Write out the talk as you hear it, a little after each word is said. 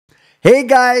Hey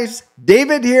guys,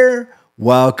 David here.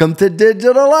 Welcome to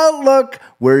Digital Outlook,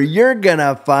 where you're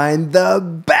gonna find the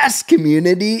best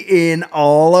community in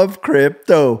all of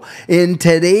crypto. In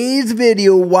today's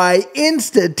video, why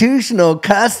institutional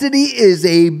custody is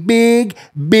a big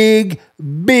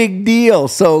deal.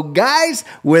 So guys,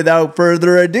 without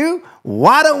further ado,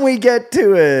 why don't we get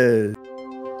to it?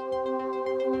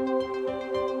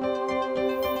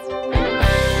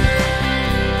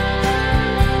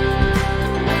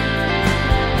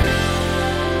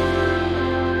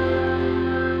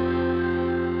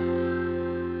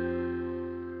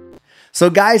 So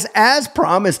guys, as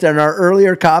promised in our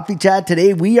earlier coffee chat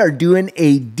today, we are doing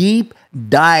a deep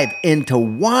dive into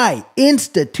why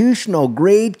institutional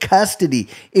grade custody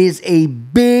is a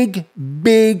big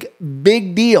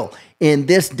deal in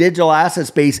this digital asset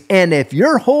space. And if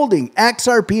you're holding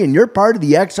XRP and you're part of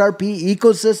the XRP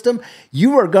ecosystem,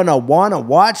 you are going to want to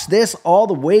watch this all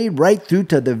the way right through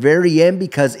to the very end,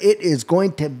 because it is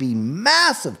going to be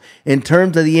massive in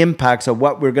terms of the impacts of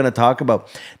what we're going to talk about.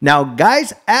 Now,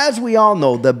 guys, as we all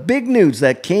know, the big news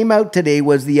that came out today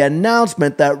was the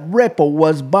announcement that Ripple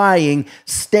was buying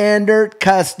Standard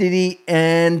Custody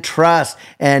and Trust.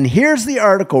 And here's the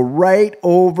article right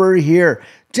over here.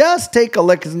 Just take a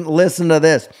listen to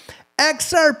this.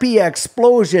 XRP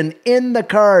explosion in the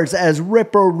cards as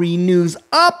Ripple renews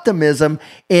optimism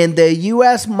in the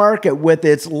U.S. market with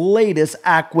its latest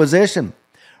acquisition.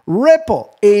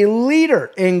 Ripple, a leader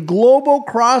in global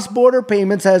cross-border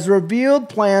payments, has revealed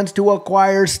plans to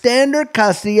acquire Standard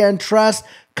Custody and Trust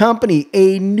Company,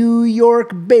 a New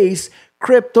York-based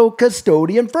crypto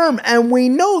custodian firm. And we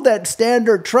know that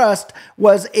Standard Trust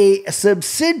was a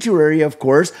subsidiary, of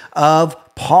course, of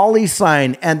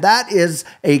PolySign, and that is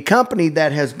a company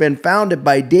that has been founded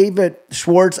by David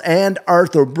Schwartz and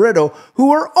Arthur Britto,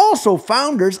 who are also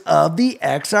founders of the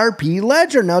XRP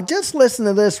ledger. Now, just listen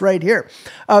to this right here.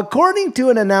 According to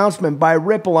an announcement by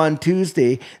Ripple on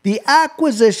Tuesday, the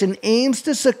acquisition aims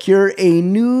to secure a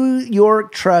New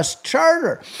York trust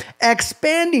charter,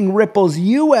 expanding Ripple's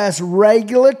U.S.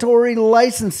 regulatory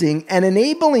licensing and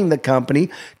enabling the company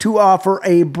to offer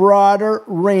a broader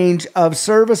range of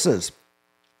services.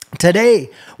 Today,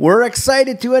 we're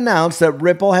excited to announce that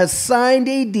Ripple has signed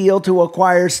a deal to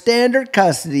acquire Standard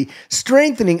Custody,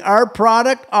 strengthening our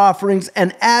product offerings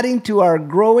and adding to our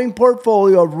growing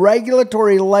portfolio of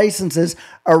regulatory licenses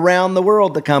around the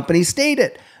world, the company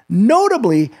stated.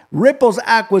 Notably, Ripple's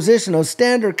acquisition of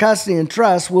Standard Custody and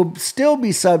Trust will still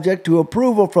be subject to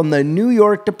approval from the New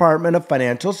York Department of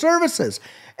Financial Services,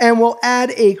 and will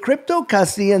add a crypto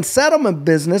custody and settlement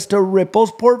business to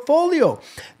Ripple's portfolio.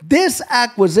 This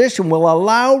acquisition will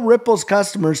allow Ripple's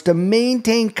customers to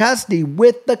maintain custody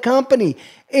with the company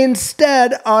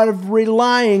instead of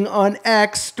relying on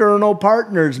external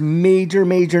partners. Major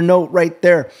note right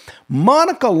there.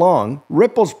 Monica Long,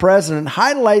 Ripple's president,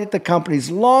 highlighted the company's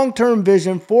long-term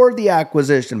vision for the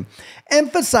acquisition,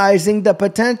 emphasizing the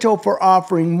potential for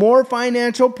offering more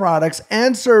financial products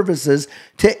and services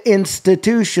to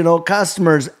institutional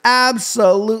customers.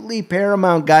 Absolutely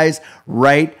paramount, guys,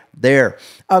 right there.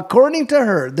 According to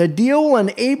her, the deal will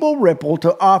enable Ripple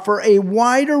to offer a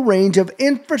wider range of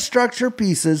infrastructure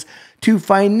pieces to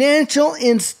financial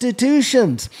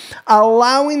institutions,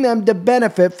 allowing them to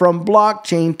benefit from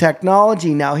blockchain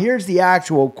technology. Now, here's the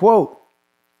actual quote.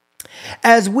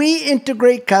 As we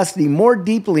integrate custody more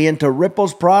deeply into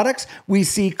Ripple's products, we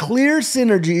see clear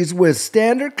synergies with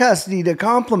Standard Custody to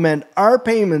complement our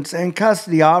payments and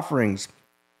custody offerings,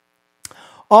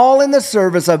 all in the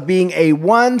service of being a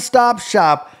one-stop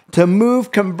shop to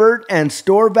move, convert, and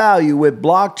store value with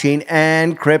blockchain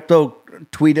and crypto.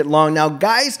 Tweeted Long. Now,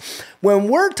 guys, when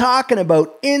we're talking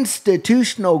about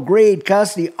institutional grade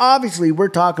custody, obviously we're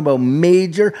talking about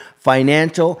major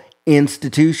financial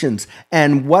institutions.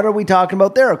 And what are we talking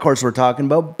about there? Of course, we're talking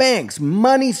about banks,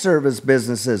 money service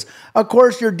businesses. Of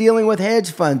course, you're dealing with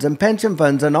hedge funds and pension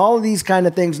funds and all of these kind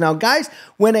of things. Now, guys,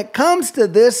 when it comes to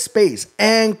this space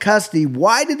and custody,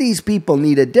 why do these people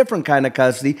need a different kind of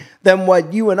custody than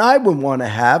what you and I would want to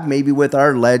have, maybe with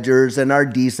our ledgers and our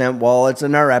decent wallets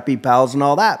and our EpiPals and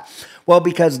all that? Well,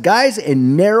 because, guys, it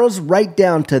narrows right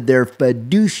down to their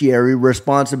fiduciary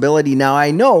responsibility. Now, I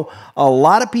know a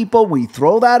lot of people, we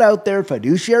throw that out there,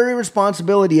 fiduciary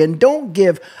responsibility, and don't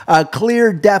give a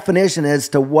clear definition as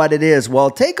to what it is. Well,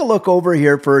 take a look over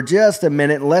here for just a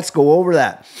minute and let's go over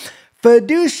that.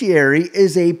 Fiduciary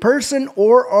is a person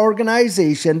or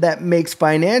organization that makes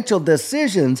financial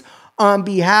decisions on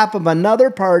behalf of another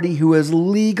party who is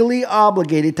legally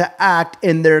obligated to act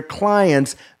in their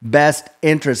client's best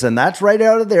interest. And that's right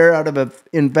out of there, out of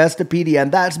Investopedia.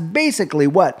 And that's basically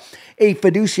what a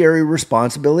fiduciary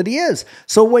responsibility is.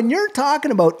 So when you're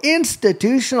talking about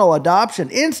institutional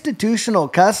adoption, institutional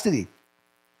custody,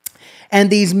 and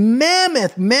these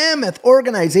mammoth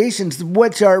organizations,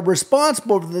 which are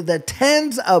responsible for the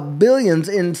tens of billions,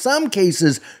 in some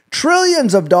cases,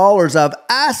 trillions of dollars of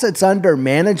assets under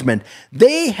management,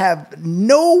 they have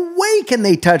no way can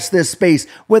they touch this space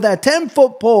with a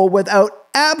 10-foot pole without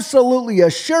absolutely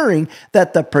assuring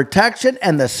that the protection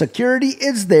and the security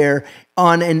is there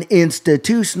on an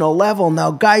institutional level.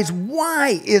 Now, guys,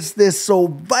 why is this so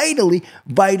vitally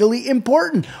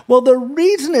important? Well, the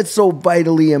reason it's so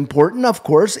vitally important, of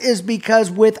course, is because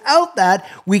without that,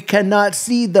 we cannot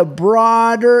see the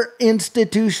broader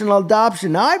institutional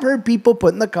adoption. Now, I've heard people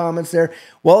put in the comments there,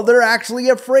 well, they're actually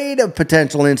afraid of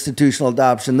potential institutional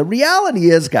adoption. The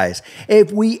reality is, guys,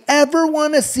 if we ever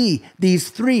want to see these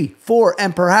 3, 4,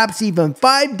 and perhaps even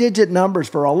 5-digit numbers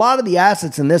for a lot of the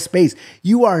assets in this space,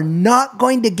 you are not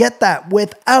going to get that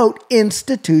without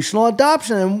institutional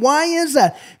adoption. And why is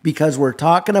that? Because we're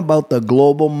talking about the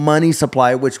global money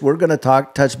supply, which we're going to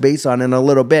touch base on in a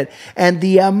little bit, and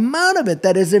the amount of it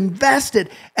that is invested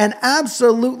and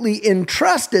absolutely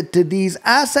entrusted to these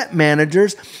asset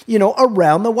managers,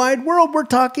 around the wide world. We're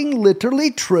talking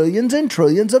literally trillions and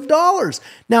trillions of dollars.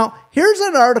 Now, here's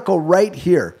an article right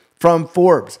here from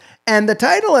Forbes. And the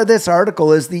title of this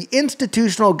article is The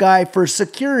Institutional Guide for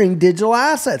Securing Digital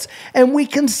Assets. And we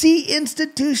can see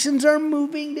institutions are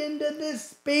moving into this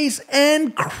space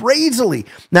and crazily.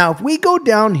 Now, if we go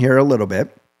down here a little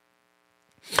bit,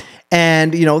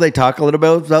 and, they talk a little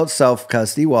bit about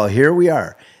self-custody. Well, here we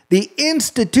are. The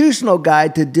Institutional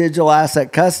Guide to Digital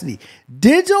Asset Custody.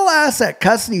 Digital asset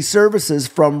custody services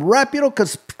from reputable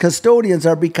custodians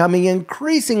are becoming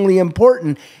increasingly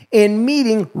important in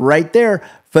meeting, right there,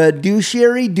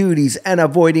 fiduciary duties and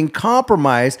avoiding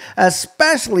compromise,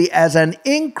 especially as an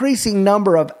increasing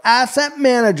number of asset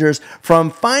managers, from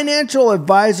financial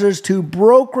advisors to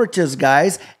brokerages,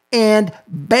 guys, and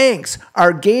banks,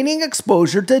 are gaining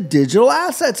exposure to digital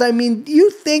assets. I mean, do you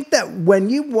think that when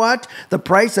you watch the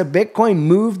price of Bitcoin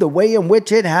move the way in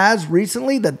which it has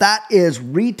recently, that is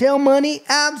retail money?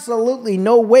 Absolutely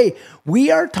no way.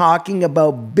 We are talking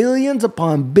about billions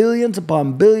upon billions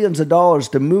upon billions of dollars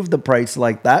to move the price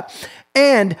like that.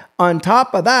 And on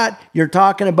top of that, you're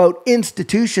talking about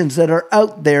institutions that are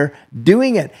out there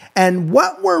doing it. And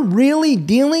what we're really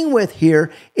dealing with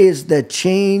here is the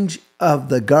change of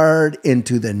the guard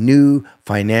into the new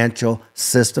financial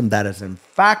system. That is in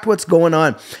fact what's going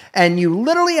on. And you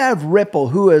literally have Ripple,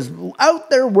 who is out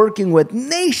there working with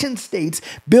nation states,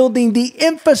 building the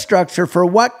infrastructure for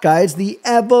what, guys? The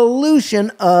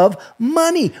evolution of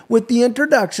money with the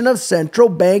introduction of central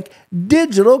bank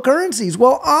digital currencies.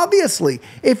 Well, obviously,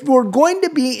 if we're going to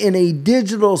be in a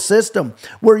digital system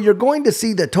where you're going to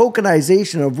see the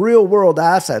tokenization of real world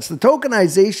assets, the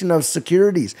tokenization of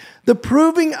securities, the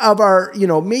proving of our,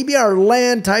 maybe our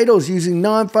land titles using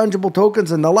non-fungible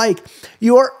tokens and the like,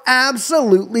 you're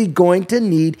absolutely going to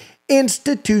need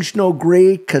institutional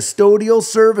grade custodial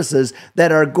services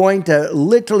that are going to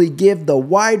literally give the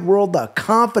wide world the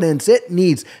confidence it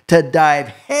needs to dive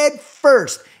head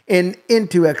first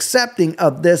into accepting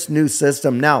of this new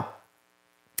system. Now,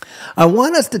 I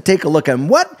want us to take a look at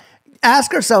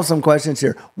ask ourselves some questions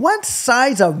here. What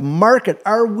size of market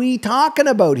are we talking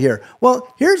about here?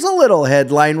 Well, here's a little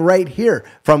headline right here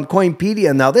from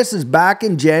Coinpedia. Now, this is back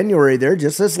in January there,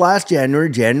 just this last January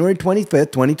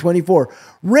 25th, 2024.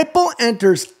 Ripple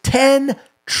enters 10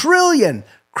 trillion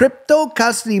crypto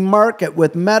custody market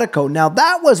with Medico. Now,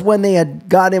 that was when they had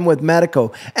got in with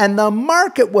Medico. And the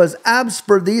market was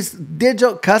for these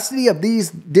digital custody of these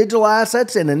digital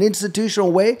assets in an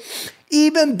institutional way.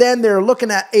 Even then, they're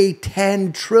looking at a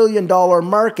 $10 trillion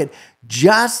market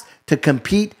just to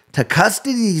compete to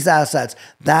custody these assets.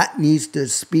 That needs to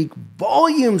speak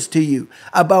volumes to you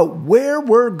about where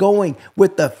we're going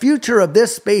with the future of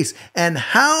this space and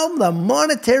how the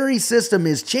monetary system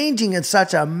is changing in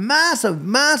such a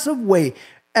massive way,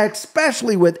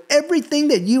 especially with everything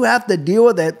that you have to deal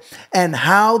with it and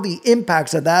how the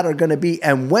impacts of that are going to be.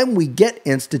 And when we get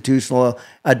institutional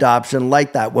adoption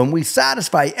like that, when we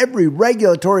satisfy every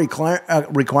regulatory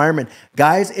requirement,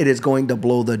 guys, it is going to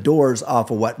blow the doors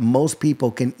off of what most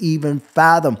people can even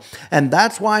fathom. And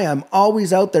that's why I'm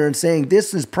always out there and saying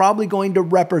this is probably going to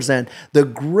represent the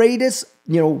greatest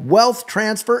wealth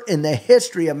transfer in the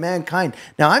history of mankind.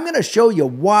 Now, I'm going to show you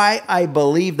why I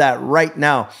believe that right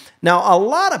now. Now, a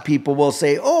lot of people will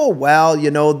say, oh, well,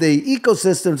 the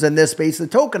ecosystems in this space, the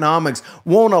tokenomics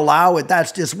won't allow it.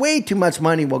 That's just way too much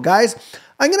money. Well, guys,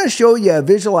 I'm going to show you a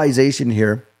visualization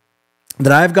here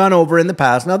that I've gone over in the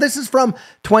past. Now, this is from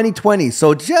 2020.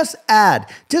 So just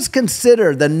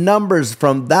consider the numbers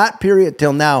from that period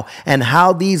till now and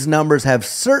how these numbers have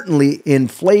certainly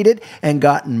inflated and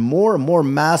gotten more and more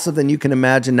massive than you can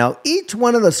imagine. Now, each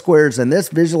one of the squares in this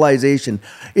visualization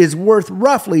is worth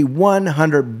roughly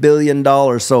 $100 billion.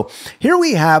 So here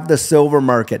we have the silver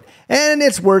market, and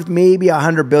it's worth maybe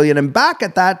 $100 billion. And back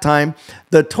at that time,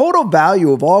 the total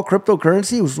value of all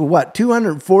cryptocurrency was what?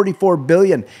 $244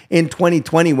 billion in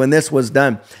 2020 when this was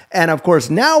done. And of course,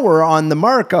 now we're on the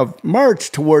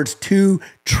march towards $2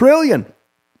 trillion.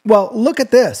 Well, look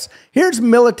at this. Here's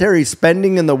military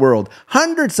spending in the world.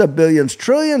 Hundreds of billions,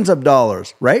 trillions of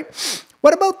dollars, right?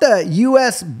 What about the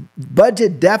U.S.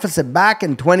 budget deficit back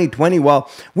in 2020? Well,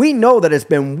 we know that it's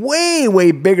been way,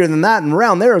 way bigger than that. And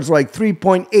around there, it was like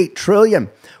 3.8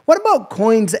 trillion. What about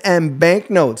coins and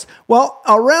banknotes? Well,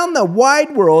 around the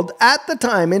wide world at the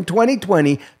time in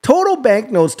 2020, total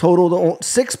banknotes totaled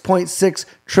 $6.6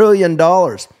 trillion.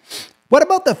 What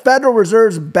about the Federal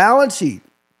Reserve's balance sheet?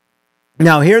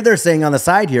 Now, here they're saying on the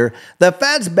side here, the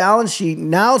Fed's balance sheet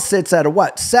now sits at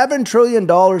what? $7 trillion in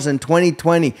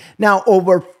 2020. Now,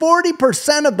 over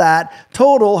 40% of that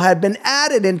total had been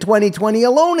added in 2020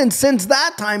 alone. And since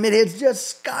that time, it has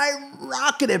just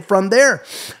skyrocketed from there.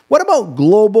 What about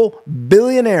global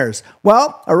billionaires?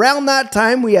 Well, around that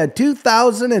time, we had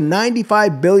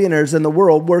 2,095 billionaires in the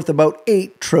world worth about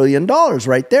 $8 trillion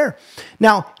right there.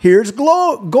 Now, here's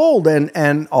gold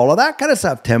and all of that kind of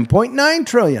stuff, 10.9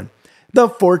 trillion. The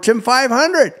Fortune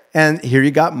 500. And here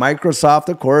you got Microsoft,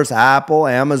 of course, Apple,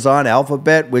 Amazon,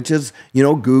 Alphabet, which is,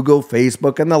 Google,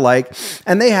 Facebook, and the like.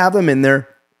 And they have them in there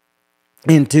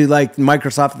into like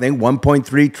Microsoft, I think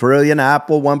 1.3 trillion,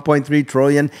 Apple 1.3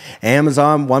 trillion,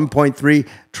 Amazon 1.3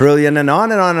 trillion, and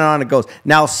on and on and on it goes.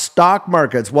 Now, stock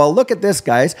markets. Well, look at this,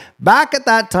 guys. Back at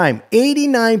that time,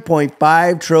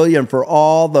 89.5 trillion for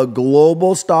all the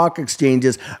global stock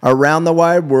exchanges around the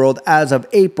wide world as of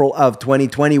April of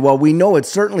 2020. Well, we know it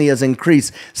certainly has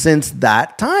increased since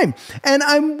that time. And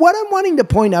what I'm wanting to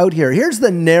point out here, here's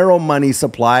the narrow money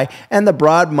supply and the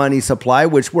broad money supply,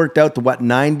 which worked out to what,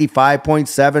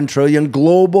 95.7 trillion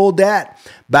global debt.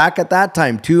 Back at that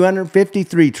time,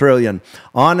 253 trillion,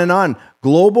 on and on.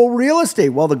 Global real estate.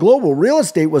 Well, the global real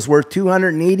estate was worth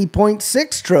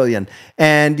 280.6 trillion.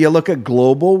 And you look at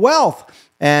global wealth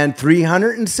and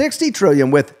 360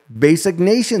 trillion with basic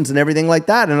nations and everything like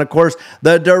that. And of course,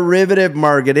 the derivative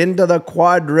market into the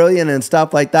quadrillion and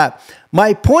stuff like that.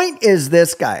 My point is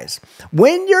this, guys.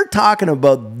 When you're talking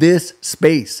about this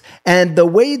space and the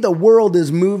way the world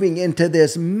is moving into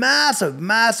this massive,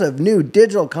 massive new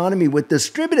digital economy with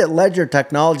distributed ledger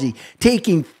technology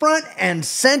taking front and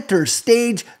center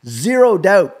stage, zero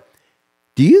doubt,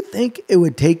 do you think it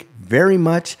would take very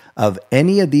much of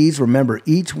any of these, remember,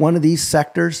 each one of these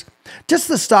sectors? Just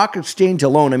the stock exchange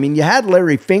alone. I mean, you had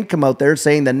Larry Fink come out there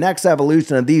saying the next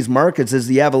evolution of these markets is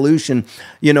the evolution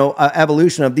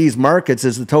of these markets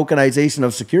is the tokenization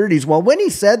of securities. Well, when he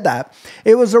said that,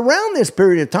 it was around this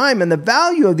period of time, and the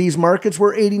value of these markets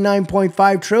were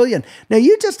 89.5 trillion. Now,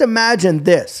 you just imagine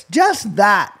this, just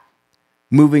that,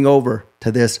 moving over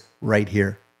to this right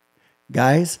here.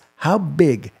 Guys, how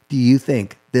big do you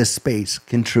think this space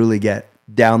can truly get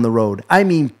down the road? I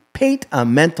mean, paint a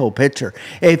mental picture.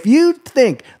 If you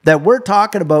think that we're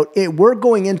talking about it, we're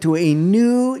going into a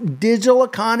new digital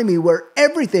economy where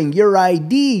everything, your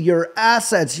ID, your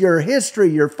assets, your history,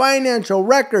 your financial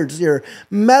records, your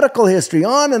medical history,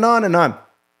 on and on and on,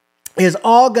 is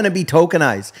all going to be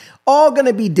tokenized, all going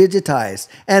to be digitized,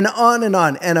 and on and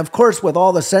on. And of course, with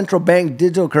all the central bank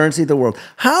digital currency of the world,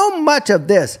 how much of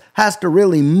this has to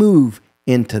really move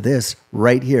into this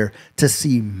right here to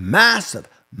see massive,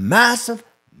 massive,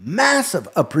 massive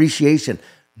appreciation?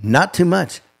 Not too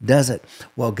much, does it?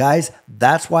 Well, guys,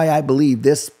 that's why I believe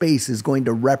this space is going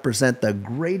to represent the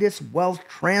greatest wealth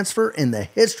transfer in the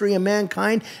history of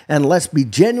mankind. And let's be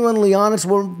genuinely honest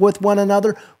with one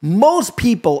another. Most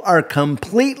people are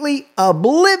completely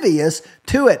oblivious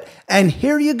to it. And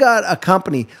here you got a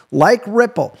company like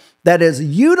Ripple that is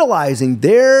utilizing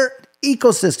their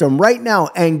ecosystem right now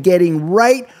and getting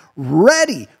right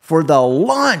ready for the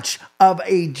launch of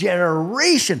a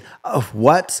generation of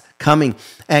what's coming.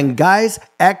 And guys,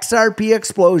 XRP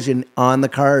explosion on the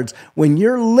cards. When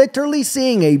you're literally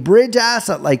seeing a bridge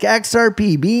asset like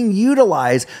XRP being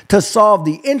utilized to solve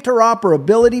the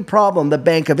interoperability problem, the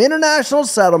Bank of International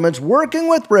Settlements working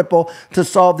with Ripple to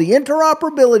solve the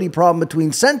interoperability problem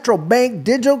between central bank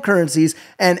digital currencies,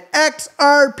 and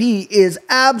XRP is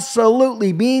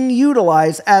absolutely being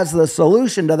utilized as the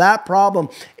solution to that problem.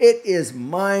 It is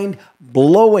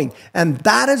mind-blowing. And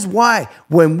that is why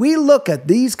when we look at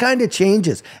these kind of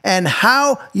changes and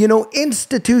how,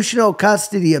 institutional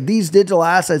custody of these digital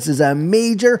assets is a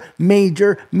major,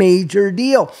 major, major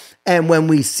deal. And when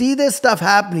we see this stuff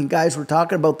happening, guys, we're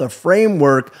talking about the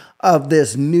framework of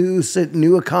this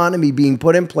new economy being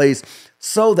put in place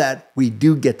so that we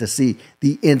do get to see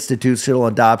the institutional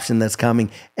adoption that's coming,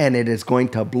 and it is going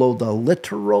to blow the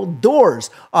literal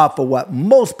doors off of what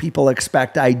most people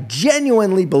expect. I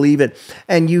genuinely believe it,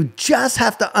 and you just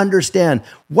have to understand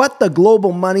what the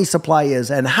global money supply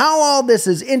is and how all this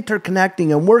is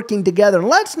interconnecting and working together. And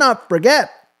let's not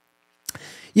forget,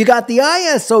 you got the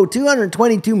ISO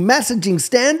 222 messaging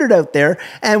standard out there,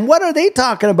 and what are they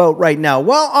talking about right now?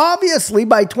 Well, obviously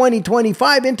by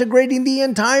 2025, integrating the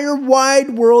entire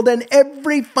wide world and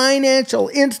every financial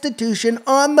institution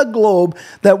on the globe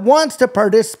that wants to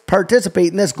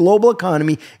participate in this global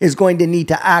economy is going to need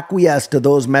to acquiesce to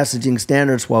those messaging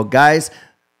standards. Well, guys,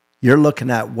 you're looking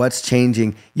at what's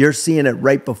changing. You're seeing it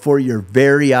right before your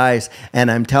very eyes. And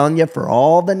I'm telling you, for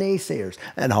all the naysayers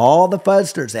and all the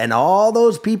fuzzsters and all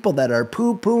those people that are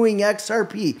poo-pooing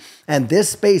XRP and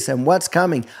this space and what's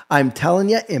coming, I'm telling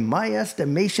you, in my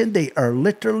estimation, they are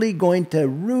literally going to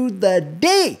rue the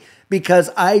day, because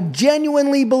I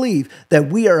genuinely believe that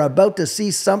we are about to see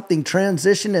something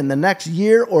transition in the next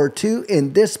year or two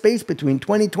in this space between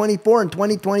 2024 and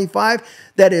 2025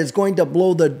 that is going to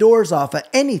blow the doors off of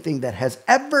anything that has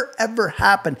ever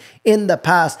happened in the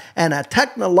past, and a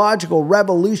technological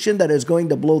revolution that is going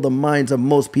to blow the minds of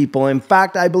most people. In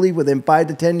fact, I believe within 5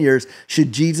 to 10 years,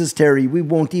 should Jesus tarry, we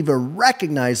won't even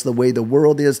recognize the way the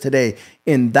world is today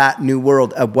in that new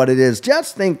world of what it is.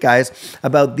 Just think, guys,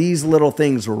 about these little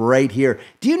things right here.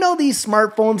 Do you know these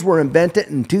smartphones were invented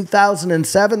in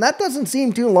 2007? That doesn't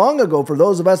seem too long ago for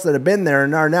those of us that have been there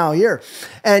and are now here.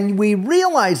 And we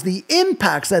realize the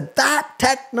impacts that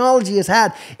technology has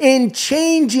had in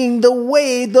changing the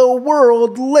way the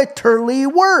world literally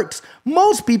works.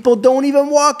 Most people don't even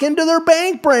walk into their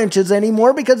bank branches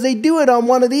anymore because they do it on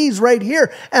one of these right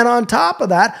here. And on top of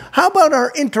that, how about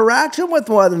our interaction with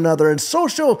one another and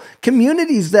social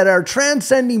communities that are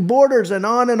transcending borders and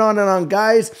on and on and on?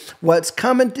 Guys, what's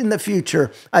coming in the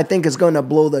future, I think, is going to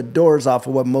blow the doors off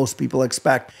of what most people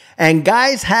expect. And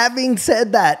guys, having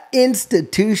said that,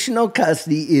 institutional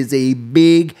custody is a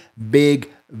big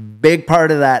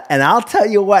part of that. And I'll tell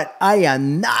you what, I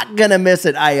am not going to miss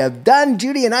it.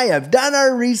 Judy and I have done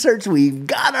our research. We've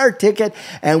got our ticket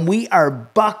and we are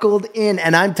buckled in.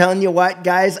 And I'm telling you what,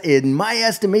 guys, in my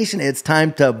estimation, it's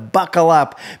time to buckle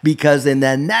up, because in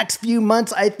the next few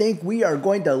months, I think we are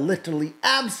going to literally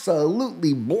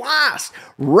absolutely blast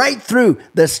right through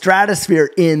the stratosphere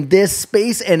in this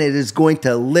space. And it is going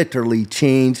to literally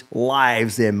change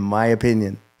lives, in my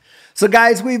opinion. So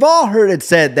guys, we've all heard it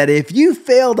said that if you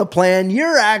fail to plan,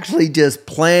 you're actually just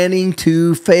planning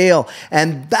to fail.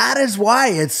 And that is why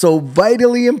it's so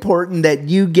vitally important that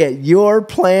you get your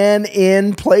plan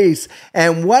in place.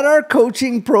 And what our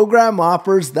coaching program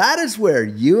offers, that is where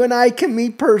you and I can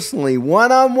meet personally,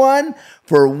 one-on-one,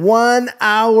 for 1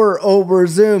 hour over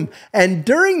Zoom. And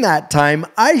during that time,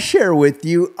 I share with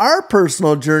you our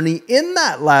personal journey in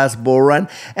that last bull run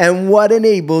and what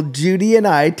enabled Judy and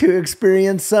I to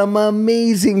experience some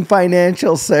amazing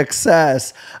financial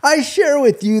success. I share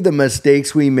with you the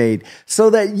mistakes we made so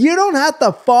that you don't have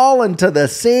to fall into the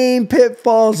same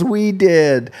pitfalls we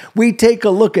did. We take a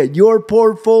look at your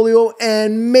portfolio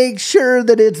and make sure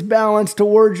that it's balanced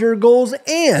towards your goals,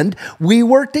 and we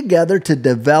work together to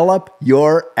develop your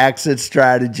exit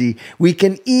strategy. We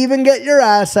can even get your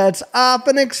assets off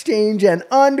an exchange and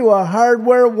onto a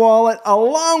hardware wallet,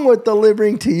 along with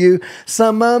delivering to you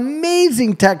some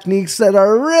amazing techniques that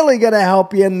are really going to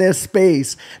help you in this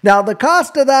space. Now, the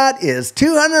cost of that is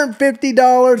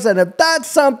 $250, and if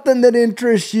that's something that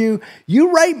interests you,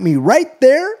 you write me right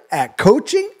there at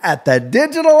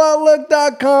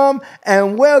coaching@thedigitaloutlook.com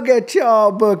and we'll get you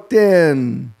all booked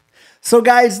in. So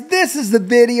guys, this is the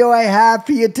video I have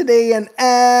for you today, and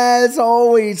as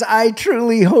always, I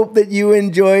truly hope that you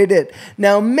enjoyed it.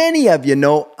 Now, many of you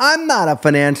know I'm not a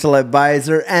financial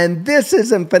advisor, and this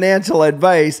isn't financial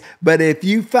advice, but if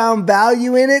you found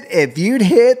value in it, if you'd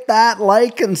hit that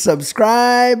like and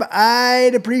subscribe,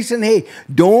 I'd appreciate it. Hey,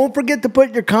 don't forget to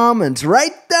put your comments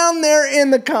right down there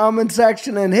in the comment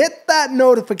section and hit that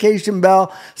notification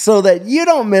bell so that you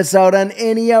don't miss out on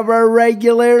any of our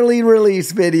regularly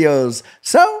released videos.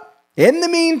 So, in the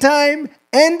meantime,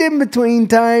 and in between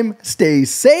time, stay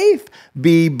safe,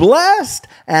 be blessed,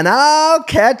 and I'll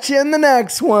catch you in the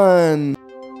next one.